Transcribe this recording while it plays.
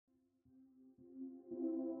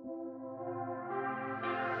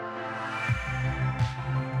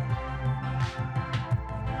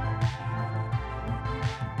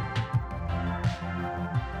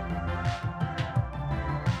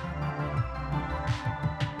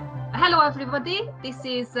Hello, everybody. This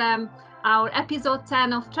is our episode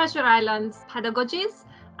 10 of Treasure Island's Pedagogies,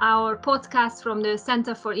 our podcast from the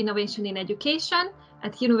Centre for Innovation in Education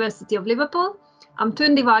at University of Liverpool. I'm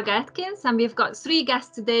Tundi Varga Atkins, and we've got three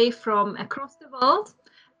guests today from across the world.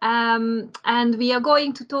 And we are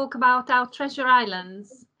going to talk about our Treasure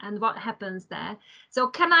Islands and what happens there. So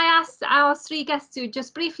can I ask our three guests to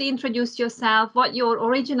just briefly introduce yourself, what your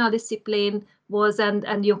original discipline was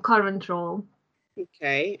and your current role?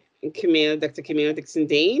 Okay, Dr. Camille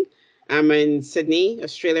Dixon-Dean. I'm in Sydney,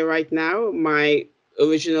 Australia right now. My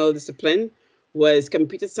original discipline was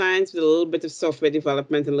computer science with a little bit of software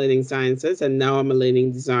development and learning sciences, and now I'm a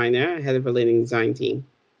learning designer, head of a learning design team.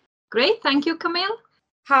 Great, thank you, Camille.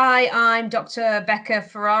 Hi, I'm Dr. Becca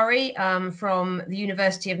Ferrari from the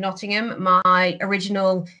University of Nottingham. My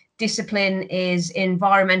original discipline is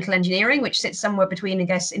environmental engineering, which sits somewhere between, I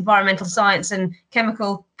guess, environmental science and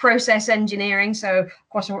chemical process engineering, so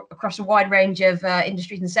across a wide range of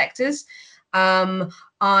industries and sectors. I'm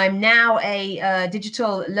now a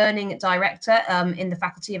digital learning director in the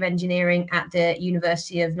Faculty of Engineering at the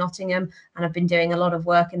University of Nottingham, and I've been doing a lot of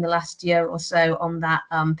work in the last year or so on that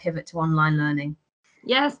pivot to online learning.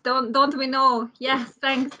 Yes, don't we know? Yes,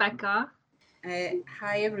 thanks, Becca.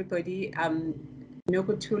 Hi, everybody. I'm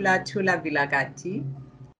Nokuthula Vilagati.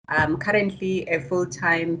 I'm currently a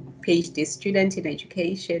full-time PhD student in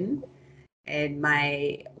education, and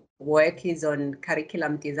my work is on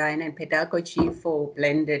curriculum design and pedagogy for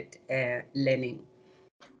blended learning.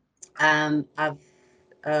 I have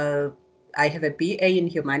a BA in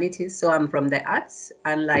humanities, so I'm from the arts,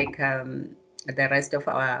 unlike the rest of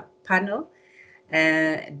our panel.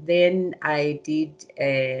 Then I did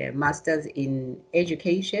a master's in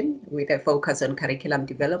education with a focus on curriculum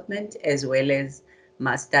development, as well as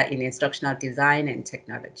master in instructional design and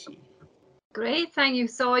technology. Great, thank you.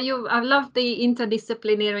 So I love the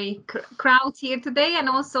interdisciplinary crowd here today, and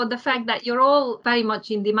also the fact that you're all very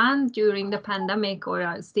much in demand during the pandemic,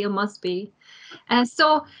 or still must be.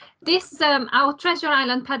 So this, our Treasure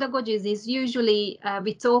Island Pedagogies is usually,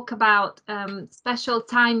 we talk about special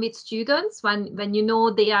time with students when you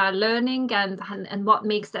know they are learning and what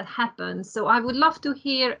makes that happen. So I would love to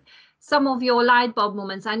hear some of your light bulb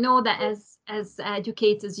moments. I know that as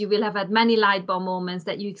educators, you will have had many light bulb moments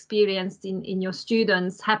that you experienced in your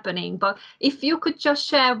students happening. But if you could just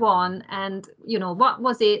share one and, what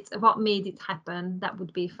was it, what made it happen, that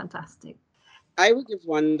would be fantastic. I would give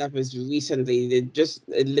one that was recently,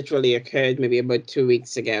 it literally occurred maybe about 2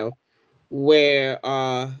 weeks ago, where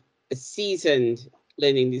a seasoned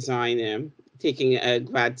learning designer taking a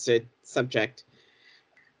grad cert subject,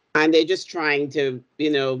 and they're just trying to,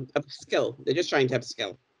 upskill. They're just trying to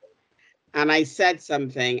upskill. And I said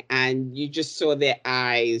something, and you just saw their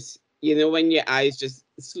eyes, when your eyes just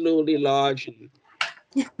slowly largen.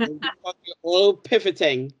 And we're all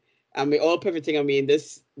pivoting. And we're all pivoting, in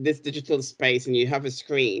this digital space, and you have a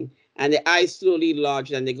screen, and the eyes slowly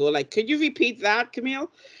large, and they go like, "Could you repeat that, Camille?"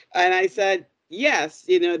 And I said, "Yes,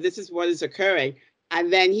 this is what is occurring."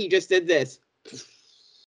 And then he just did this.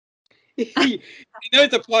 It's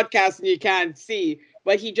a podcast and you can't see,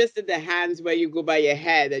 but he just did the hands where you go by your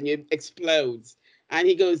head and it explodes. And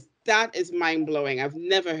he goes, "That is mind blowing. I've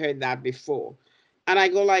never heard that before." And I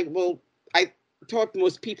go like, "Well, I thought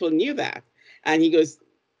most people knew that." And he goes,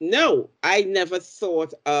 "No, I never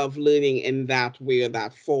thought of learning in that way or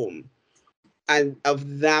that form, and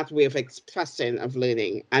of that way of expressing of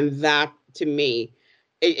learning." And that, to me,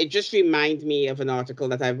 it just reminds me of an article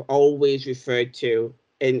that I've always referred to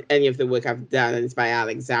in any of the work I've done, and it's by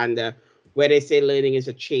Alexander, where they say learning is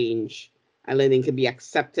a change, and learning can be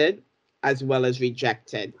accepted as well as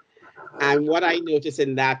rejected. And what I noticed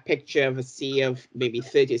in that picture of a sea of maybe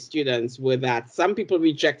 30 students were that some people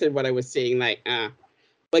rejected what I was saying, like,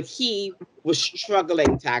 but he was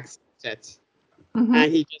struggling to accept it. Mm-hmm.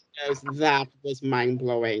 And he just goes, "That was mind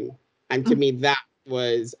blowing." And to me, that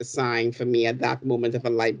was a sign for me at that moment of a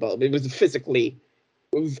light bulb. It was physically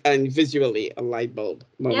and visually a light bulb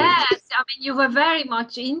moment. Yes, I mean, you were very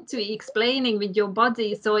much into explaining with your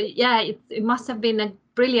body. So yeah, it must have been a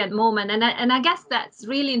brilliant moment. And I guess that's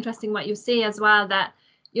really interesting what you say as well, that,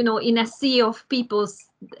 in a sea of people,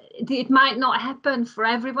 it might not happen for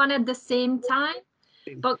everyone at the same time.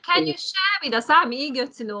 But can you share with us? I'm eager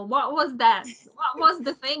to know, what was that? What was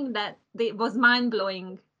the thing that was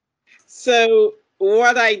mind-blowing? So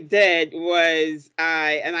what I did was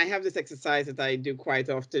I have this exercise that I do quite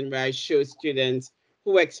often where I show students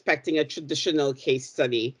who are expecting a traditional case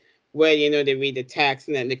study where, they read the text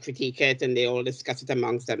and then they critique it and they all discuss it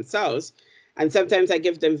amongst themselves. And sometimes I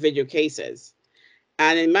give them video cases.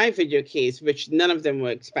 And in my video case, which none of them were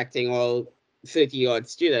expecting, all 30 odd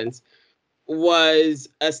students, was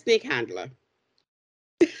a snake handler.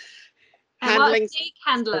 And what, snake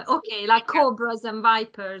handler? Okay, like cobras and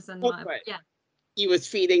vipers and yeah. He was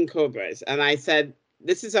feeding cobras, and I said,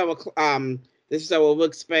 "This is our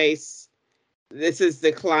workspace. This is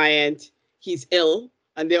the client. He's ill."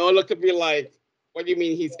 And they all look at me like, "What do you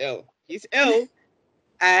mean he's ill? He's ill,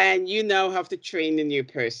 and you now have to train a new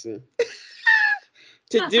person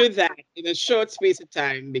to do that in a short space of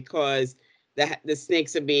time because the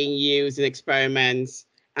snakes are being used in experiments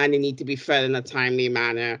and they need to be fed in a timely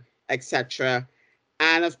manner, etc."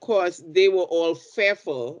 And of course, they were all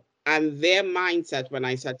fearful, and their mindset when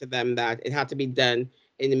I said to them that it had to be done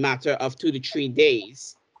in a matter of 2 to 3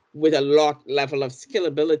 days with a level of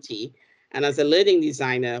scalability. And as a learning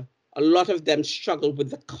designer, a lot of them struggled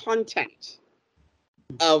with the content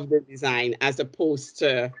of the design as opposed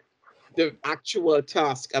to the actual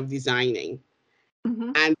task of designing.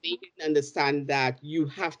 Mm-hmm. And they didn't understand that you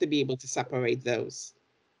have to be able to separate those.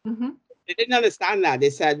 Mm-hmm. They didn't understand that.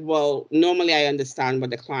 They said, well, normally I understand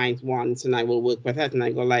what the client wants and I will work with it. And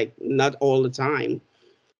I go like, not all the time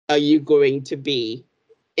are you going to be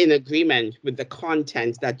in agreement with the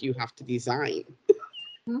content that you have to design.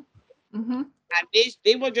 Mm-hmm. And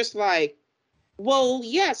they were just like, well,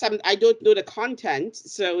 yes, I don't know the content.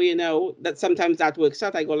 So, that sometimes that works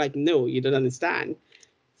out. I go like, no, you don't understand.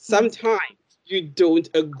 Sometimes you don't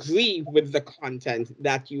agree with the content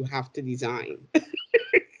that you have to design.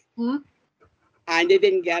 Mm-hmm. And they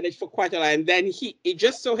didn't get it for quite a while. And then he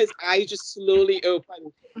just saw his eyes just slowly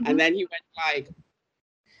open. Mm-hmm. And then he went like,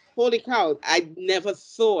 holy cow, I never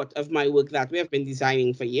thought of my work that way. I've been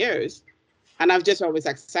designing for years. And I've just always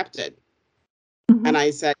accepted. Mm-hmm. And I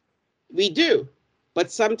said, we do.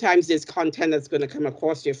 But sometimes there's content that's going to come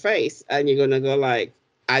across your face and you're going to go like,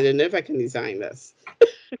 I don't know if I can design this.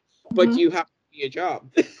 But Mm-hmm. you have to do your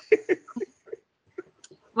job.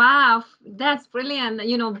 Wow, that's brilliant.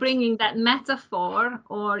 Bringing that metaphor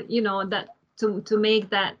or, that to make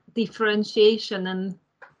that differentiation. And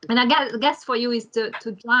I guess for you is to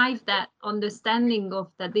drive that understanding of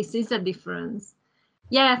that this is a difference.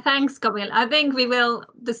 Yeah, thanks, Camille. I think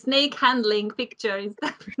the snake handling picture is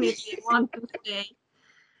definitely one to stay.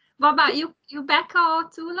 What about you, Becca or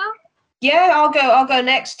Tula? Yeah, I'll go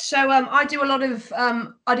next. So I do a lot of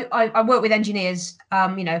I work with engineers.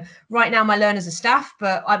 Right now my learners are staff,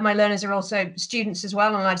 but my learners are also students as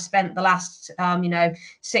well. And I've spent the last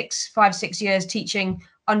 6 years teaching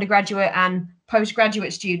undergraduate and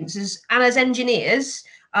postgraduate students. As engineers,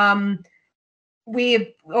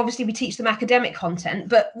 we teach them academic content,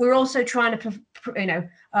 but we're also trying to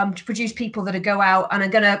to produce people that go out and are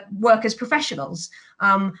going to work as professionals.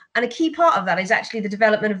 And a key part of that is actually the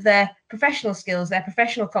development of their professional skills, their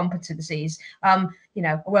professional competencies. I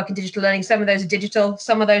work in digital learning. Some of those are digital,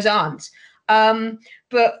 some of those aren't.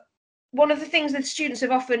 But one of the things that students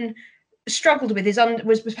have often struggled with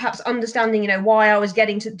was perhaps understanding, why I was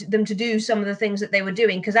getting them to do some of the things that they were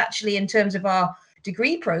doing. Because actually, in terms of our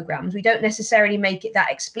degree programs, we don't necessarily make it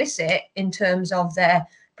that explicit in terms of their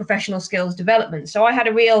professional skills development. So I had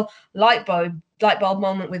a real light bulb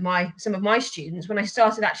moment with some of my students when I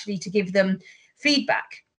started actually to give them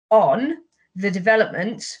feedback on the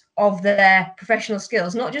development of their professional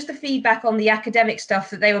skills, not just the feedback on the academic stuff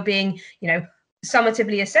that they were being,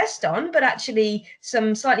 summatively assessed on, but actually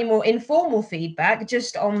some slightly more informal feedback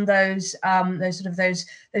just on those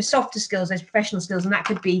softer skills, those professional skills. And that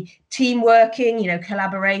could be team working,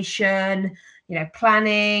 collaboration,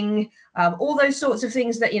 planning, all those sorts of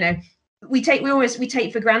things that, we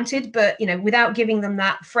take for granted, but, without giving them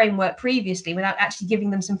that framework previously, without actually giving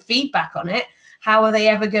them some feedback on it, how are they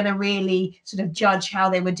ever going to really sort of judge how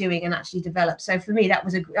they were doing and actually develop? So for me, that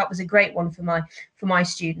was a great one for my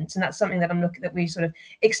students, and that's something that we're sort of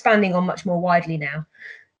expanding on much more widely now.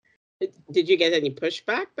 Did you get any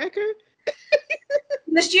pushback, Becca?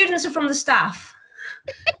 The students are from the staff.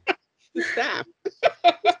 The staff.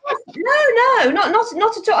 No,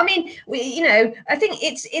 not at all. I mean, I think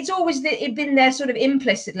it's always been there sort of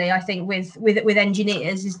implicitly. I think with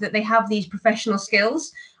engineers is that they have these professional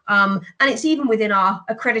skills. And it's even within our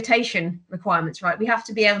accreditation requirements, right? We have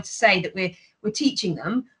to be able to say that we're teaching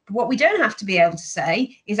them, but what we don't have to be able to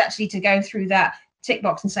say is actually to go through that tick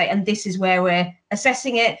box and say, and this is where we're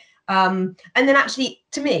assessing it. And then actually,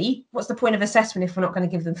 to me, what's the point of assessment if we're not going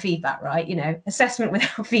to give them feedback, right? Assessment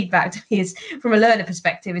without feedback to me is, from a learner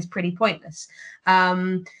perspective, is pretty pointless.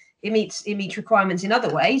 It meets requirements in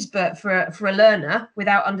other ways, but for a learner,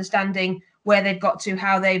 without understanding where they've got to,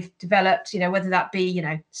 how they've developed, whether that be,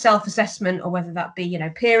 self-assessment or whether that be,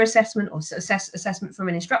 peer assessment or assessment from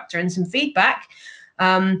an instructor and some feedback,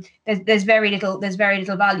 there's very little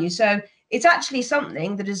value. So it's actually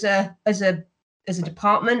something that as a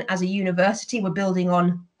department, as a university, we're building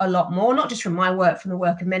on a lot more, not just from my work, from the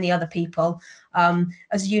work of many other people.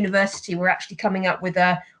 As a university, we're actually coming up with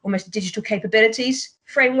almost a digital capabilities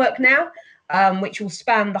framework now, which will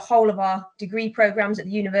span the whole of our degree programs at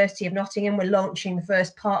the University of Nottingham. We're launching the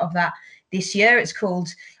first part of that this year. It's called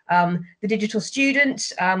the Digital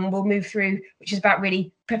Student. We'll move through, which is about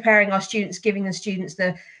really preparing our students, giving the students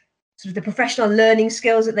the sort of the professional learning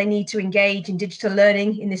skills that they need to engage in digital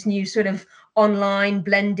learning in this new sort of online,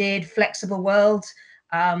 blended, flexible world.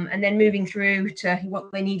 And then moving through to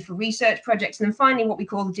what they need for research projects. And then finally, what we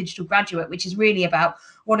call the digital graduate, which is really about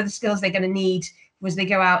what are the skills they're going to need as they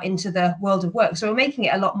go out into the world of work. So we're making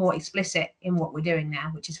it a lot more explicit in what we're doing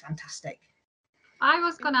now, which is fantastic. I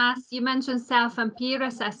was going to ask, you mentioned self and peer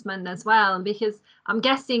assessment as well, because I'm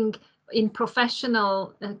guessing in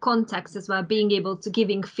professional context as well, being able to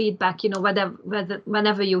giving feedback,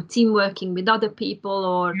 whenever you're team working with other people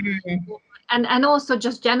or and also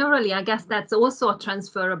just generally, I guess that's also a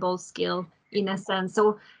transferable skill in a sense.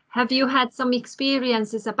 So have you had some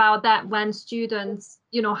experiences about that when students,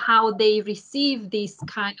 how they receive this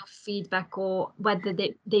kind of feedback, or whether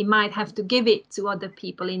they might have to give it to other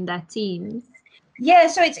people in their teams? Yeah,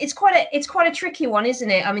 so it's quite a tricky one,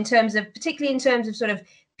 isn't it? Particularly in terms of sort of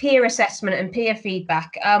peer assessment and peer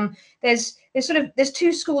feedback. There's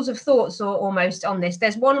two schools of thoughts or almost on this.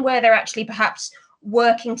 There's one where they're actually perhaps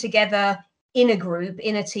working together in a group,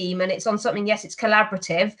 in a team, and it's on something, yes, it's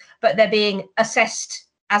collaborative, but they're being assessed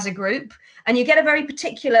as a group. And you get a very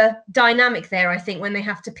particular dynamic there, I think, when they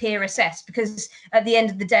have to peer assess, because at the end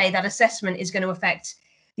of the day, that assessment is going to affect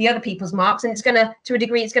the other people's marks, and it's going to a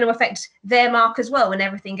degree, it's going to affect their mark as well when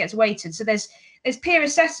everything gets weighted. So there's peer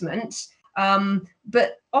assessments,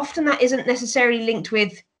 but often that isn't necessarily linked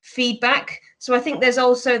with feedback. So I think there's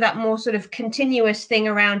also that more sort of continuous thing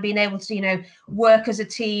around being able to, work as a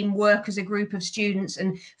team, work as a group of students,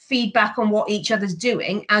 and feedback on what each other's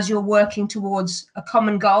doing as you're working towards a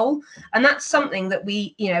common goal. And that's something that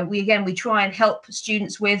we try and help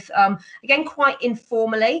students with, again, quite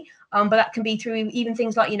informally. But that can be through even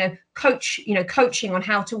things like, coaching on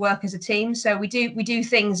how to work as a team. So we do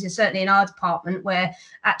things, certainly in our department, where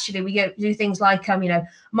actually we do things like,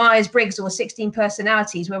 Myers-Briggs or 16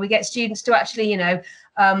 personalities, where we get students to actually,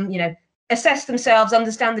 assess themselves,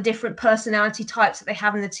 understand the different personality types that they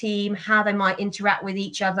have in the team, how they might interact with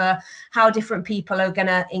each other, how different people are going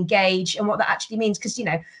to engage, and what that actually means. Because,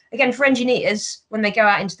 again, for engineers, when they go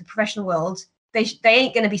out into the professional world, they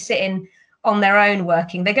ain't going to be sitting on their own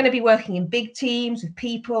working. They're going to be working in big teams with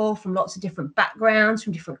people from lots of different backgrounds,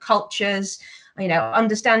 from different cultures,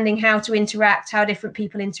 understanding how to interact, how different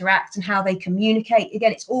people interact, and how they communicate.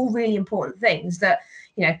 Again, it's all really important things that,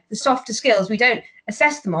 the softer skills, we don't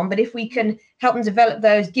assess them on, but if we can help them develop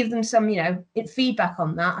those, give them some, feedback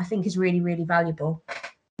on that, I think is really, really valuable.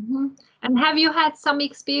 Mm-hmm. And have you had some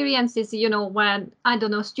experiences, when, I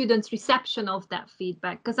don't know, students' reception of that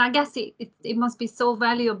feedback? Because I guess it must be so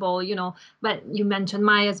valuable, when you mentioned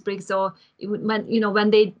Myers-Briggs, or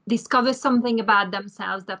when they discover something about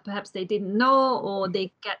themselves that perhaps they didn't know, or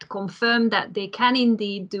they get confirmed that they can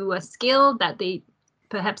indeed do a skill that they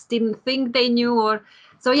perhaps didn't think they knew, or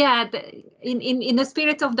so. Yeah, in the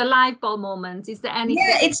spirit of the light bulb moment, is there anything?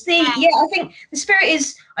 Yeah, I think the spirit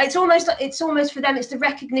is, it's almost for them, it's the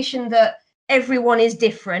recognition that everyone is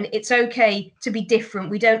different. It's okay to be different.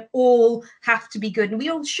 We don't all have to be good, and we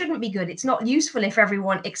all shouldn't be good. It's not useful if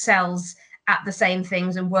everyone excels at the same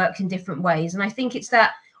things and works in different ways. And I think it's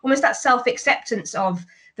that almost that self-acceptance of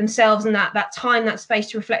themselves, and that time, that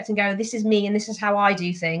space to reflect and go, this is me and this is how I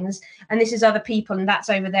do things, and this is other people and that's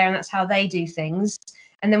over there and that's how they do things.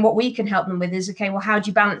 And then what we can help them with is, okay, well, how do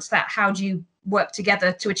you balance that? How do you work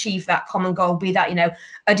together to achieve that common goal, be that,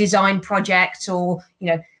 a design project, or,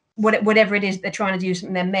 whatever it is they're trying to do,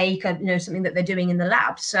 something they make, something that they're doing in the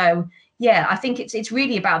lab. So yeah, I think it's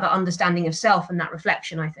really about that understanding of self and that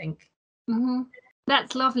reflection, I think. Mm-hmm.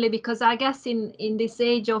 That's lovely, because I guess in this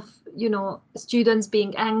age of, students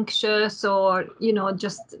being anxious, or,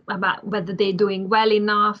 just about whether they're doing well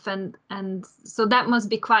enough. And so that must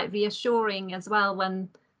be quite reassuring as well when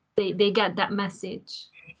they get that message.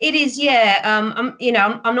 It is, yeah. I'm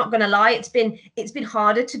not going to lie. It's been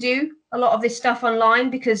harder to do a lot of this stuff online,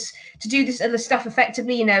 because to do this other stuff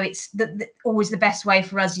effectively, it's always the best way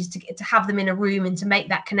for us is to have them in a room and to make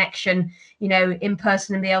that connection, in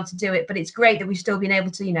person, and be able to do it. But it's great that we've still been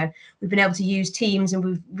able to, we've been able to use Teams, and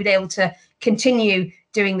we've been able to continue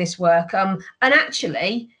doing this work. And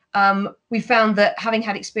actually, we found that, having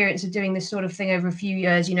had experience of doing this sort of thing over a few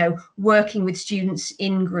years, working with students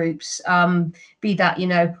in groups, be that,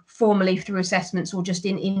 formally through assessments or just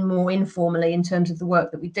in more informally in terms of the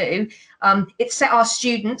work that we do. It set our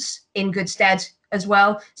students in good stead as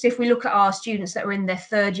well. So if we look at our students that were in their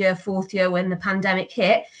third year, fourth year when the pandemic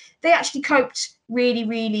hit, they actually coped really,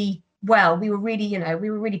 really well. We were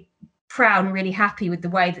really proud and really happy with the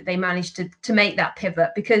way that they managed to make that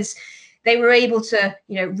pivot, because they were able to,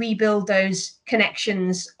 rebuild those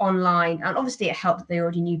connections online. And obviously it helped that they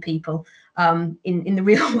already knew people in the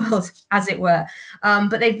real world, as it were.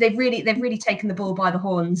 But they've really taken the bull by the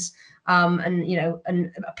horns,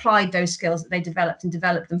 and applied those skills that they developed and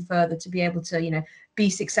developed them further to be able to, be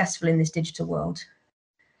successful in this digital world.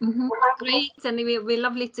 Mm-hmm. Great, and we're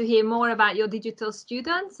lovely to hear more about your digital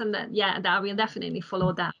students, and that we'll definitely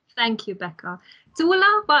follow that. Thank you, Becca.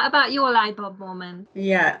 Tula, what about your light bulb moment?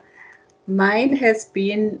 Yeah, mine has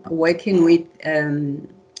been working with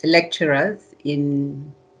lecturers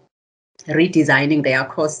in redesigning their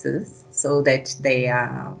courses so that they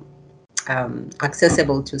are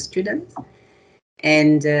accessible to students.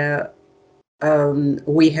 And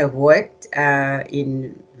we have worked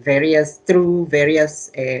through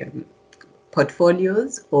various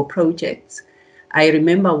portfolios or projects. I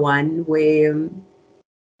remember one where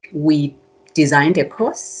we designed a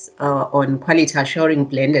course on quality assuring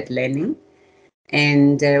blended learning,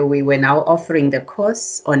 and we were now offering the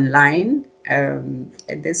course online. And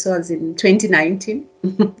this was in 2019,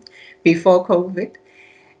 before COVID.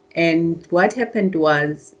 And what happened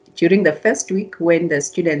was, during the first week, when the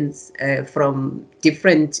students from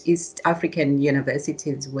different East African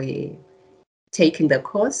universities were taking the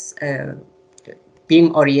course,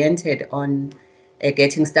 being oriented on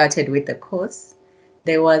getting started with the course,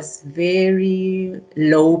 there was very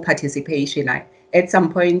low participation. At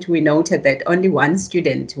some point, we noted that only one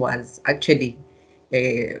student was actually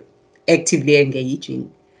actively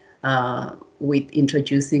engaging with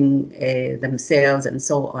introducing themselves and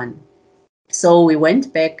so on. So we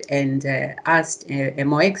went back and asked a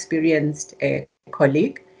more experienced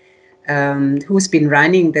colleague who's been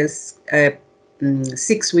running this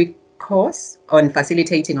 6-week course on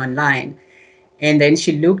facilitating online. And then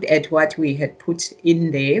she looked at what we had put in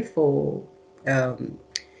there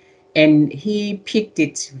and he picked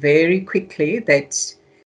it very quickly that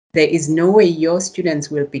there is no way your students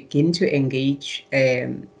will begin to engage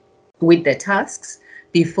with the tasks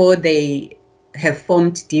before they have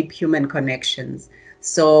formed deep human connections.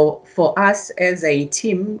 So for us as a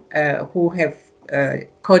team who have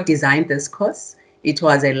co-designed this course, it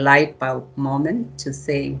was a light bulb moment to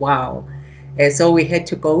say, wow. So we had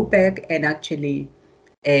to go back and actually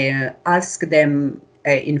ask them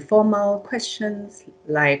informal questions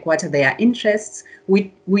like what are their interests,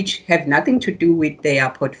 which have nothing to do with their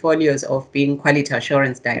portfolios of being quality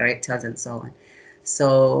assurance directors and so on.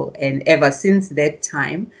 So, and ever since that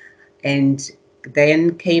time, and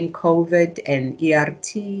then came COVID and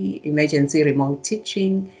ERT, emergency remote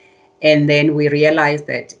teaching. And then we realized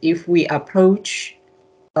that if we approach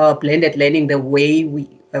blended learning the way we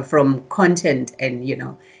from content, and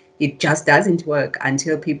it just doesn't work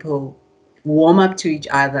until people warm up to each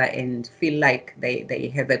other and feel like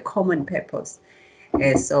they have a common purpose.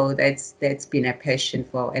 So that's been a passion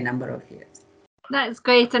for a number of years. That's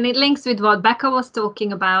great, and it links with what Becca was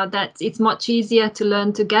talking about, that it's much easier to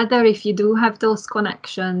learn together if you do have those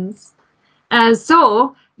connections.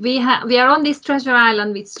 So we are on this Treasure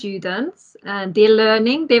Island with students, and they're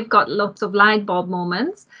learning. They've got lots of light bulb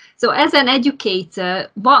moments. So as an educator,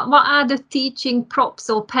 what are the teaching props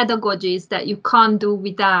or pedagogies that you can't do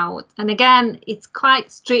without? And again, it's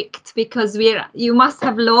quite strict because you must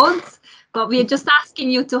have loads, but we're just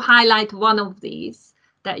asking you to highlight one of these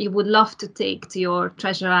that you would love to take to your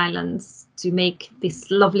Treasure Islands to make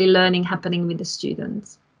this lovely learning happening with the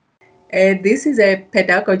students. This is a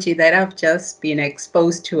pedagogy that I've just been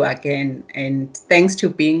exposed to again, and thanks to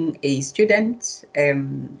being a student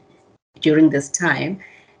during this time,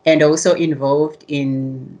 and also involved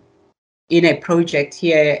in a project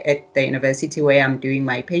here at the university where I'm doing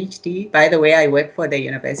my PhD. By the way, I work for the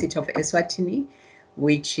University of Eswatini,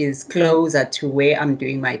 which is closer to where I'm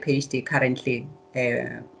doing my PhD currently,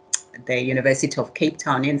 the University of Cape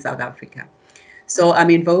Town in South Africa. So I'm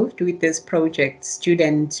involved with this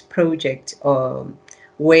student project,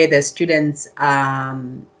 where the students are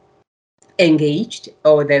engaged,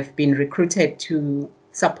 or they've been recruited to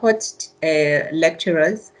support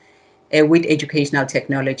lecturers with educational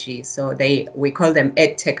technology. So we call them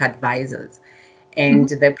EdTech advisors. And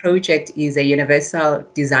the project is a universal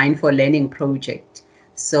design for learning project.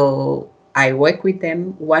 So I work with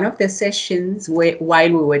them. One of the sessions while we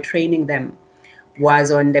were training them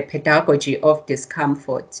was on the pedagogy of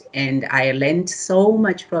discomfort. And I learned so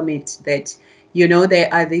much from it that you know,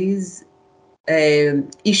 there are these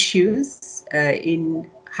issues in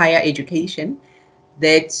higher education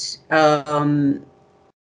that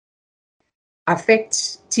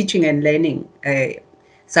affect teaching and learning,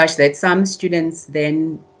 such that some students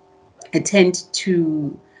then tend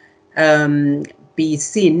to be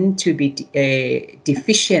seen to be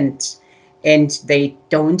deficient, and they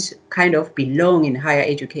don't kind of belong in higher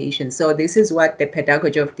education. So this is what the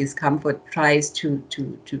pedagogy of discomfort tries to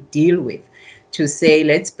deal with, to say,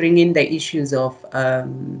 let's bring in the issues of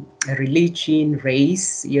religion,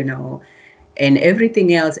 race, you know, and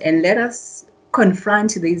everything else, and let us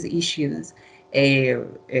confront these issues,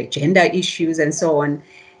 gender issues and so on,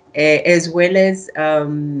 as well as,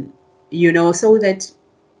 you know, so that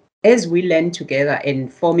as we learn together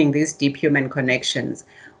and forming these deep human connections,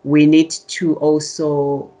 we need to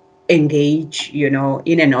also engage, you know,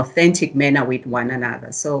 in an authentic manner with one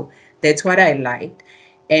another. So that's what I liked.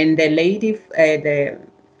 And the lady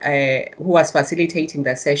who was facilitating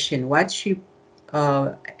the session, what she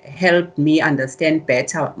helped me understand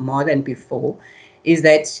better more than before is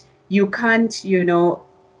that you can't, you know,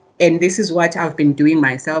 and this is what I've been doing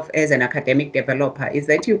myself as an academic developer, is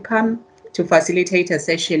that you come to facilitate a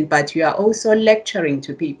session, but you are also lecturing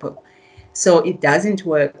to people. So it doesn't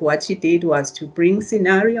work. What she did was to bring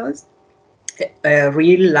scenarios,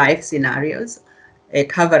 real life scenarios,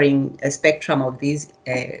 covering a spectrum of these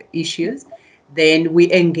issues. Then we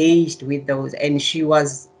engaged with those, and she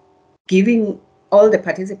was giving all the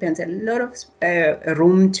participants a lot of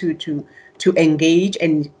room to engage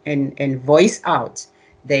and voice out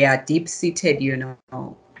their deep-seated, you know,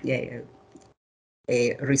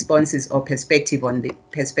 responses or perspectives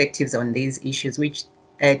on these issues, which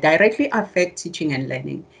directly affect teaching and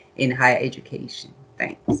learning in higher education.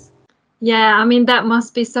 Thanks. Yeah, I mean, that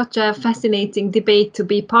must be such a fascinating debate to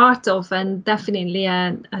be part of, and definitely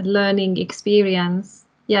a learning experience.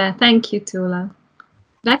 Yeah, thank you, Tula.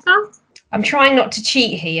 Becca? I'm trying not to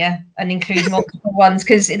cheat here and include multiple ones,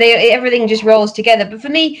 because everything just rolls together. But for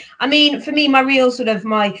me, my real sort of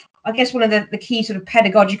I guess one of the key sort of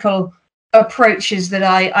pedagogical approaches that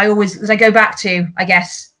I always, as I go back to, I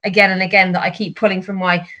guess, again and again, that I keep pulling from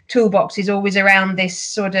my toolbox, is always around this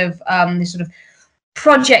sort of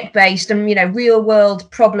project-based and, you know, real-world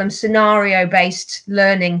problem scenario-based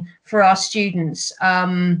learning for our students,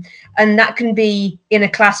 and that can be in a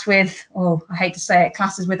class with, I hate to say it,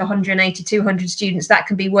 classes with 180, 200 students. That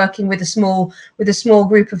can be working with a small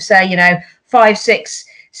group of, say, you know, 5, 6,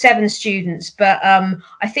 7 students. But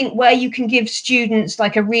I think where you can give students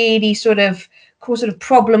like a really sort of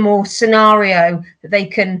problem or scenario that they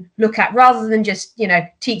can look at, rather than just, you know,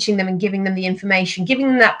 teaching them and giving them the information, giving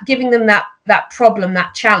them that problem,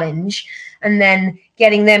 that challenge, and then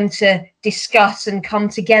getting them to discuss and come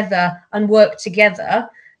together and work together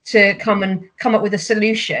to come up with a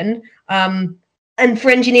solution. And for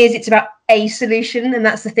engineers, it's about a solution, and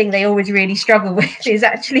that's the thing they always really struggle with, is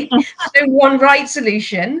actually no one right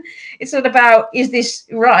solution. It's not about, is this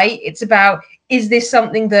right? It's about, is this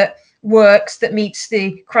something that works, that meets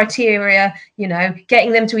the criteria, you know,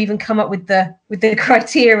 getting them to even come up with the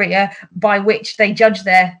criteria by which they judge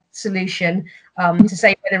their solution, to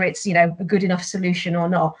say whether it's, you know, a good enough solution or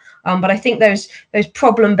not. But I think those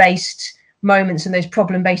problem-based moments and those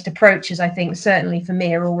problem-based approaches, I think certainly for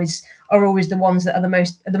me, are always the ones that are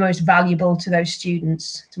the most valuable to those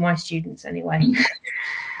students, to my students anyway.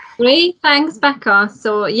 Great, thanks, Becca.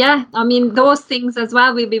 So yeah, I mean, those things as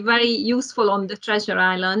well will be very useful on the Treasure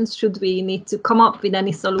Island, should we need to come up with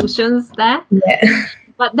any solutions there. Yeah.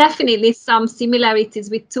 But definitely some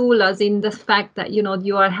similarities with Tula's, in the fact that, you know,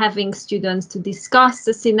 you are having students to discuss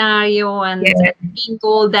the scenario and bring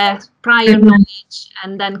all their prior knowledge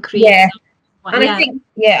and then create And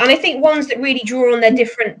I think ones that really draw on their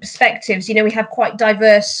different perspectives. You know, we have quite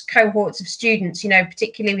diverse cohorts of students. You know,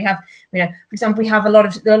 particularly we have, you know, for example, we have a lot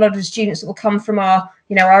of students that will come from our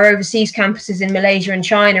overseas campuses in Malaysia and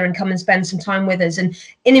China and come and spend some time with us. And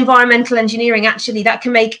in environmental engineering, actually, that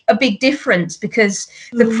can make a big difference, because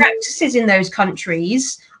the practices in those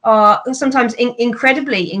countries are sometimes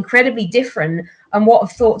incredibly different. And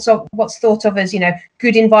what's thought of as, you know,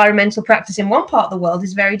 good environmental practice in one part of the world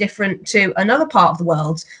is very different to another part of the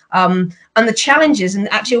world. And the challenges, and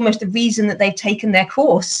actually almost the reason that they've taken their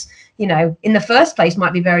course, you know, in the first place,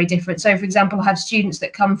 might be very different. So, for example, I have students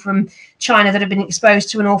that come from China that have been exposed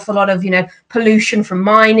to an awful lot of, you know, pollution from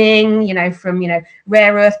mining, you know, from, you know,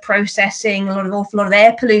 rare earth processing, awful lot of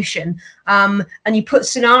air pollution. And you put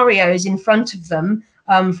scenarios in front of them.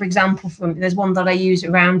 For example, there's one that I use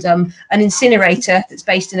around an incinerator that's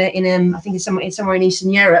based in I think it's somewhere in Eastern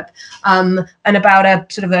Europe, and about a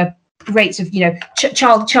sort of a rates of,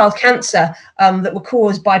 child cancer that were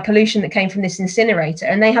caused by pollution that came from this incinerator.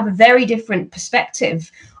 And they have a very different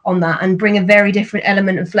perspective on that and bring a very different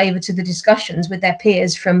element and flavour to the discussions with their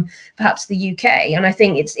peers from perhaps the UK. And I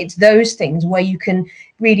think it's those things where you can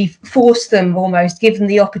really force them, almost give them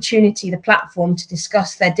the opportunity, the platform to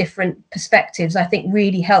discuss their different perspectives. I think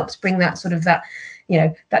really helps bring that sort of that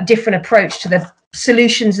different approach to the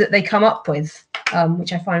solutions that they come up with,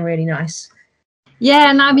 which I find really nice.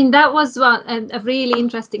 Yeah, and I mean, that was a really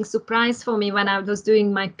interesting surprise for me when I was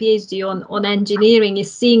doing my PhD on engineering,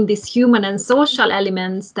 is seeing these human and social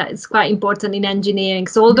elements that is quite important in engineering.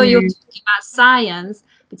 So although you're talking about science,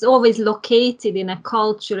 it's always located in a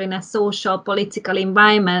culture, in a social, political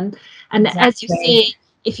environment. And as you say,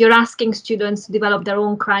 if you're asking students to develop their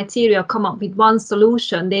own criteria, come up with one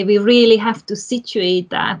solution, they will really have to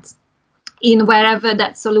situate that in wherever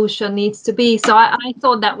that solution needs to be. So I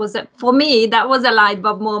thought that was, for me, that was a light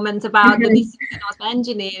bulb moment about the discipline of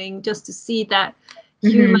engineering, just to see that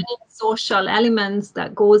human and social elements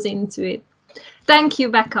that goes into it. Thank you,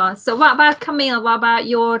 Becca. So what about Camille? What about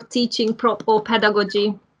your teaching prop or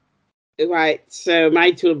pedagogy? Right. So my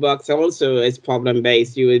toolbox also is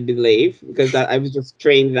problem-based, you would believe, because I was just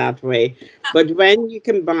trained that way. But when you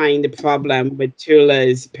combine the problem with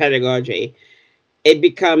Tula's pedagogy, it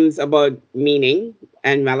becomes about meaning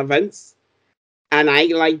and relevance. And I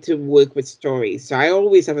like to work with stories. So I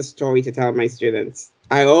always have a story to tell my students.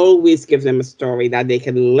 I always give them a story that they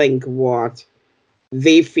can link what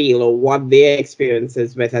they feel or what their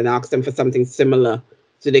experiences with, and ask them for something similar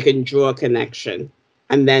so they can draw a connection.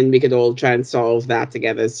 And then we could all try and solve that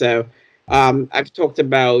together. So I've talked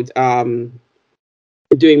about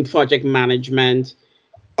doing project management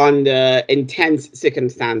under intense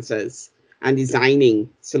circumstances and designing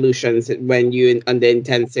solutions when you're under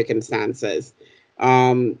intense circumstances.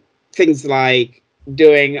 Things like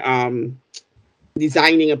doing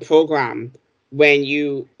designing a program when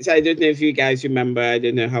you, so I don't know if you guys remember, I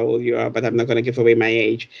don't know how old you are, but I'm not going to give away my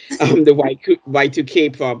age, the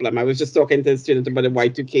Y2K problem. I was just talking to a student about the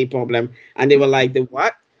Y2K problem, and they were like, the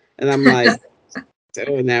what? And I'm like,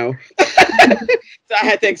 oh no. So I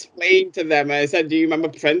had to explain to them. I said, do you remember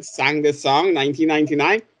Prince sang this song,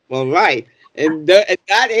 1999? Well, right. And at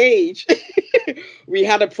that age, we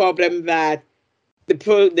had a problem that the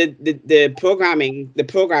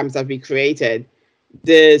programs that we created,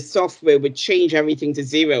 the software would change everything to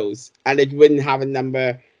zeros, and it wouldn't have a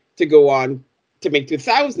number to go on to make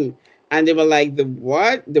 2000. And they were like, the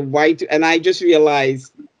what? The white? And I just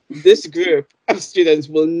realized this group of students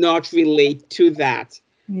will not relate to that.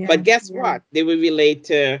 Yeah, but guess what? They will relate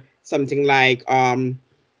to something like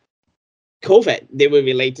COVID. They will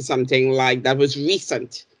relate to something like that was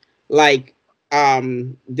recent, like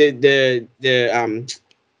the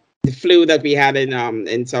flu that we had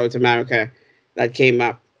in South America that came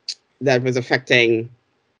up that was affecting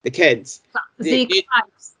the kids. Zika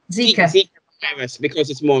virus, because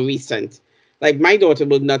it's more recent. Like my daughter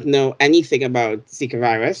will not know anything about Zika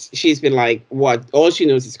virus. She's been like, what? All she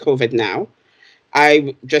knows is COVID now.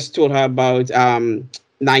 I just told her about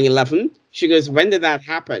 9/11. She goes, when did that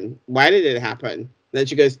happen? Why did it happen? Then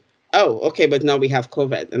she goes, oh, okay, but now we have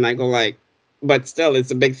COVID. And I go like, but still,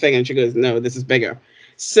 it's a big thing. And she goes, no, this is bigger.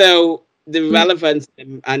 So the relevance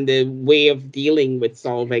and the way of dealing with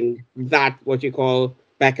solving that, what you call,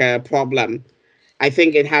 Becca, problem, I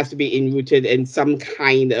think it has to be enrooted in some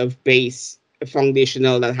kind of base,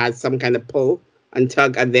 foundational, that has some kind of pull and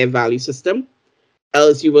tug at their value system.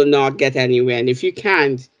 Else you will not get anywhere. And if you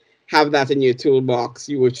can't have that in your toolbox,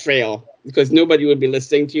 you will fail, because nobody will be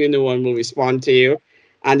listening to you, no one will respond to you,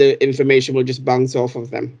 and the information will just bounce off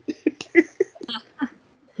of them.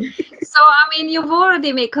 So I mean, you've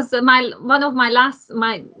already made, because in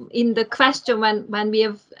the question when we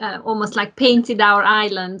have almost like painted our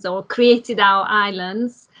islands or created our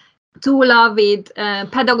islands, Tula with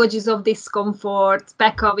pedagogies of discomfort,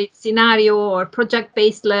 Becca with scenario or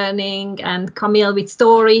project-based learning, and Camille with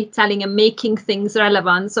storytelling and making things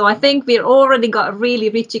relevant. So I think we've already got a really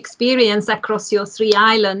rich experience across your three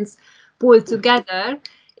islands pulled together.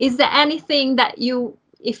 Is there anything that you,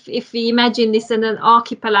 if we imagine this in an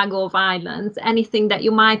archipelago of islands, anything that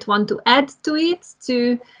you might want to add to it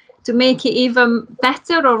to make it even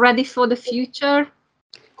better or ready for the future?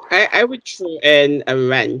 I would throw in a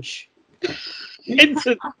wrench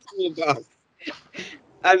into the toolbox.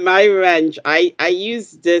 And my wrench, I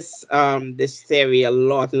use this this theory a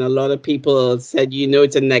lot, and a lot of people said,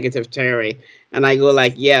 it's a negative theory. And I go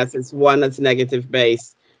like, yes, it's one that's negative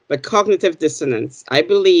based. But cognitive dissonance, I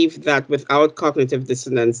believe that without cognitive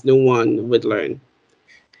dissonance, no one would learn.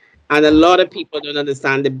 And a lot of people don't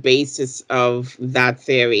understand the basis of that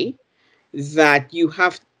theory. that you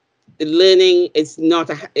have learning is not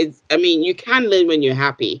I mean, you can learn when you're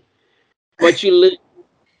happy, but you learn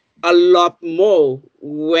a lot more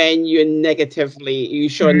when you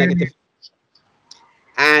show negative.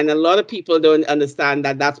 And a lot of people don't understand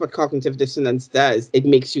that that's what cognitive dissonance does. It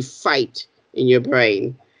makes you fight in your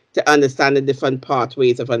brain to understand the different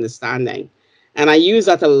pathways of understanding. And I use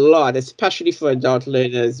that a lot, especially for adult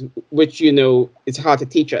learners, which, it's hard to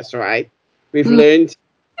teach us, right? We've learned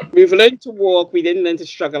to walk. We didn't learn to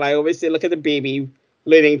struggle. I always say, look at the baby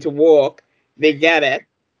learning to walk. They get it.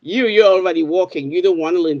 You're already walking. You don't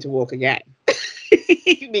want to learn to walk again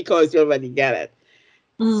because you already get it.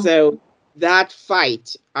 So that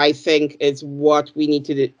fight, I think, is what we need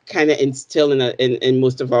to kind of instill in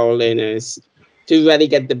most of our learners to really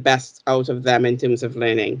get the best out of them in terms of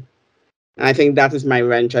learning. And I think that is my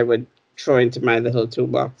wrench I would throw into my little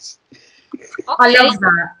toolbox. I love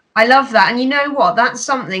that. I love that. And you know what? That's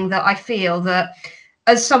something that I feel that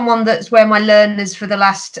as someone that's where my learners for the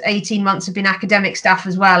last 18 months have been academic staff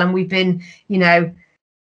as well. And we've been,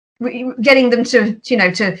 getting them to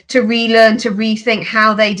relearn, to rethink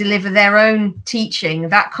how they deliver their own teaching.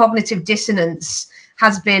 That cognitive dissonance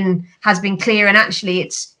has been clear. And actually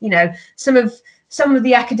it's, some of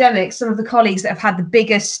the academics, some of the colleagues that have had the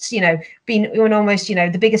biggest, been almost,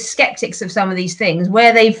 the biggest skeptics of some of these things,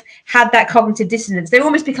 where they've had that cognitive dissonance, they've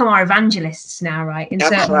almost become our evangelists now, right?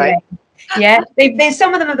 That's right. Yeah, there's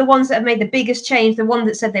some of them are the ones that have made the biggest change, the ones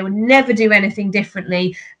that said they would never do anything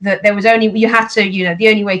differently, that there was only, you had to, the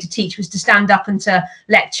only way to teach was to stand up and to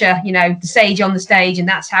lecture, the sage on the stage, and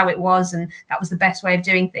that's how it was, and that was the best way of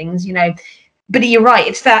doing things, But you're right,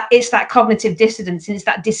 it's that cognitive dissonance, and it's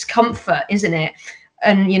that discomfort, isn't it?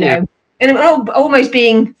 And and almost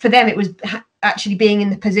being, for them, it was actually being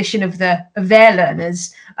in the position of their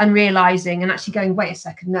learners and realizing and actually going, wait a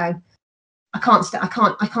second, no, I can't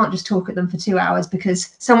just talk at them for 2 hours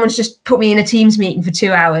because someone's just put me in a Teams meeting for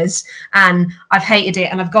 2 hours and I've hated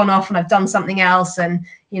it and I've gone off and I've done something else, and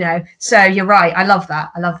so you're right. I love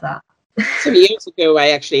that. Some years ago, I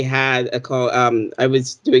actually had a call. I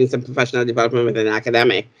was doing some professional development with an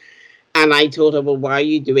academic, and I told her, well, why are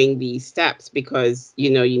you doing these steps? Because,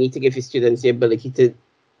 you need to give your students the ability to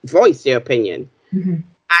voice their opinion. Mm-hmm.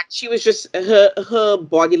 And she was just, her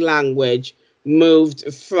body language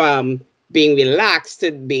moved from being relaxed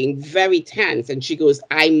to being very tense. And she goes,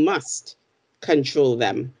 I must control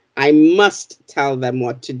them. I must tell them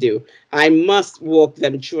what to do. I must walk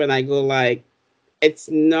them through. And I go like, it's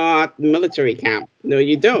not military camp. No,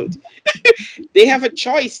 you don't. They have a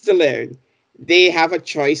choice to learn. They have a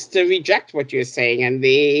choice to reject what you're saying. And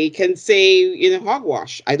they can say,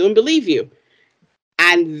 hogwash. I don't believe you.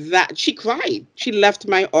 And that she cried. She left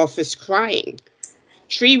my office crying.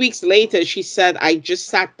 3 weeks later, she said, I just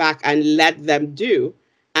sat back and let them do.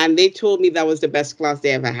 And they told me that was the best class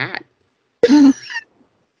they ever had. Brilliant.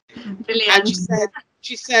 And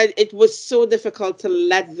she said it was so difficult to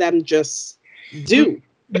let them just do.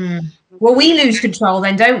 Well, we lose control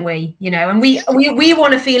then, don't we? And we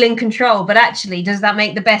want to feel in control, but actually, does that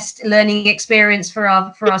make the best learning experience for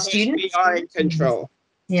our students? We are in control.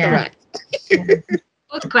 Yeah. Correct.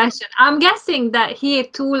 Good question. I'm guessing that here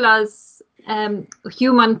Tula's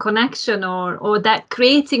human connection or that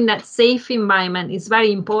creating that safe environment is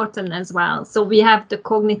very important as well. So we have the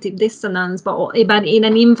cognitive dissonance, but even in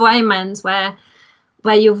an environment where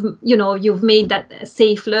you've made that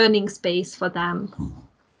safe learning space for them.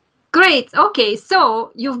 Great. Okay,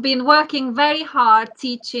 so you've been working very hard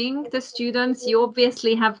teaching the students. You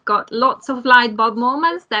obviously have got lots of light bulb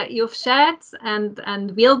moments that you've shared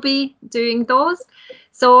and will be doing those.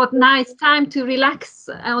 So now it's time to relax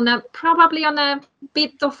probably on a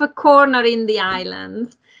bit of a corner in the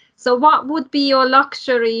island. So what would be your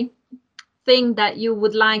luxury thing that you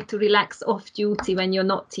would like to relax off duty when you're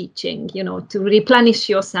not teaching, to replenish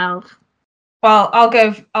yourself? Well, I'll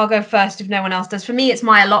go first if no one else does. For me, it's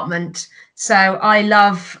my allotment. So I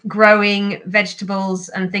love growing vegetables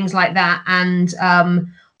and things like that. And I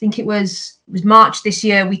think it was March this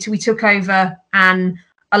year, we took over an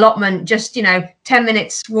allotment just 10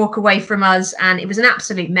 minutes walk away from us, and it was an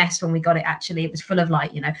absolute mess when we got it. Actually, it was full of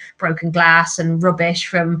broken glass and rubbish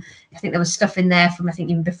from, I think there was stuff in there from, I think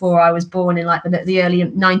even before I was born, in the early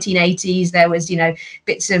 1980s. There was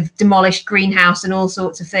bits of demolished greenhouse and all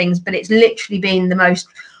sorts of things, but it's literally been the most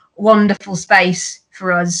wonderful space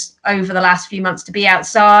for us over the last few months to be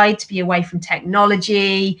outside, to be away from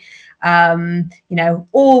technology,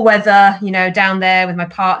 all weather, down there with my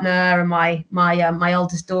partner and my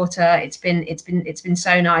oldest daughter. It's been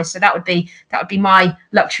so nice. So that would be my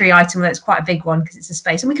luxury item. That's quite a big one because it's a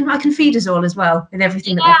space, and I can feed us all as well with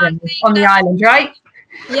everything that we're doing on the island, right?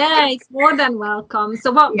 Yeah, it's more than welcome.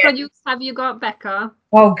 So what Yeah. produce have you got, Becca?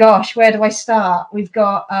 Oh gosh, where do I start? We've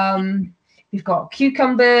got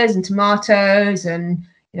cucumbers and tomatoes and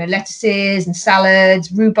lettuces and salads,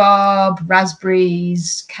 rhubarb,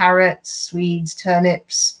 raspberries, carrots, Swedes,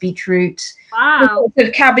 turnips, beetroot, Wow.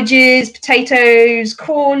 cabbages, potatoes,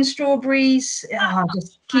 corn, strawberries.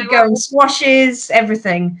 Just keep going. Squashes,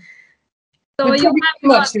 everything. So We're you probably have too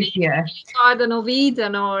much got this year. Garden of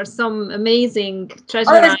Eden or some amazing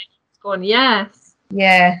treasure Oh, island corn. Yes.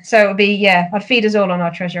 yeah, so it would be, I'd feed us all on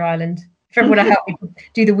our treasure island. If everyone would help me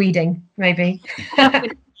do the weeding, maybe.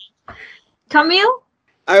 Camille?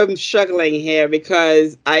 I'm struggling here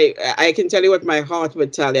because I can tell you what my heart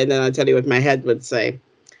would tell you, and then I'll tell you what my head would say.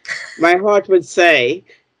 My heart would say,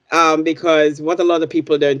 because what a lot of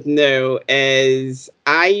people don't know is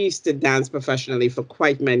I used to dance professionally for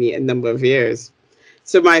quite a number of years.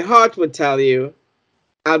 So my heart would tell you,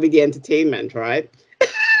 I'll be the entertainment, right?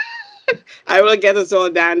 I will get us all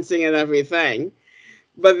dancing and everything.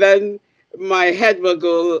 But then my head will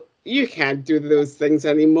go, you can't do those things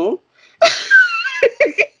anymore.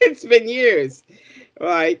 It's been years.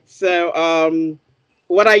 Right. So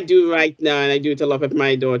what I do right now, and I do it a lot with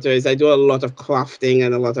my daughter, is I do a lot of crafting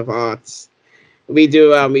and a lot of arts. We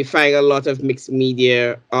find a lot of mixed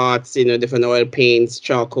media arts, different oil paints,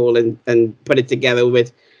 charcoal, and put it together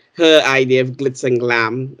with her idea of glitz and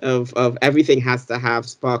glam of everything has to have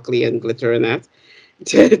sparkly and glitter in it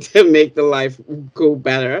to make the life go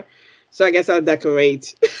better. So I guess I'll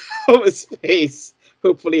decorate our space,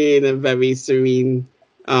 hopefully in a very serene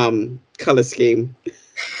color scheme.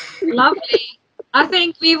 Lovely. I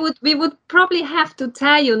think we would probably have to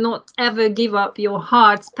tell you not ever give up your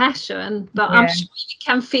heart's passion, but I'm sure we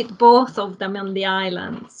can fit both of them on the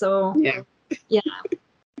island. So Yeah.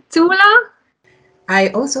 Tula? I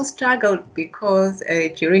also struggled because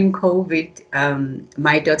during COVID,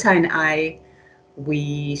 my daughter and I,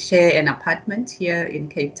 we share an apartment here in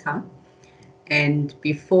Cape Town. And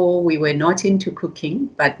before we were not into cooking,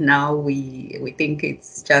 but now we think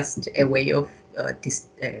it's just a way of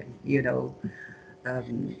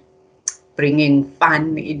bringing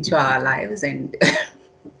fun into our lives. And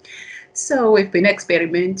so we've been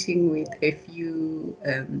experimenting with a few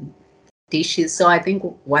dishes. So I think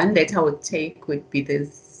one that I would take would be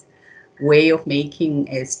this way of making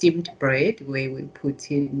a steamed bread where we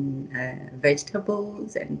put in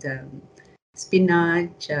vegetables and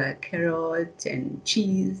spinach, carrot, and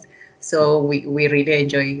cheese. So we really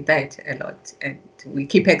enjoy that a lot. And we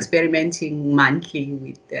keep experimenting monthly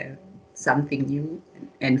with something new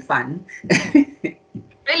and fun.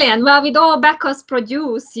 Brilliant. Well, with all Becca's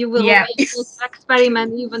produce, you will be able to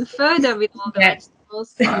experiment even further with all the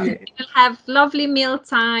vegetables. You will have lovely meal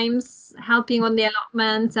times, helping on the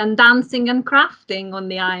allotments, and dancing and crafting on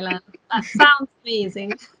the island. That sounds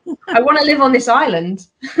amazing. I want to live on this island.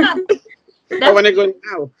 I want to go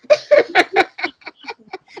now.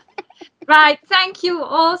 Right. Thank you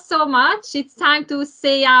all so much. It's time to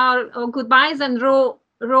say our goodbyes and row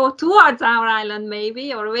towards our island,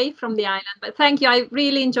 maybe, or away from the island. But thank you. I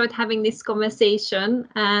really enjoyed having this conversation,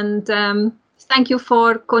 and thank you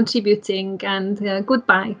for contributing, and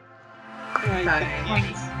goodbye. Bye.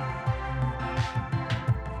 Bye.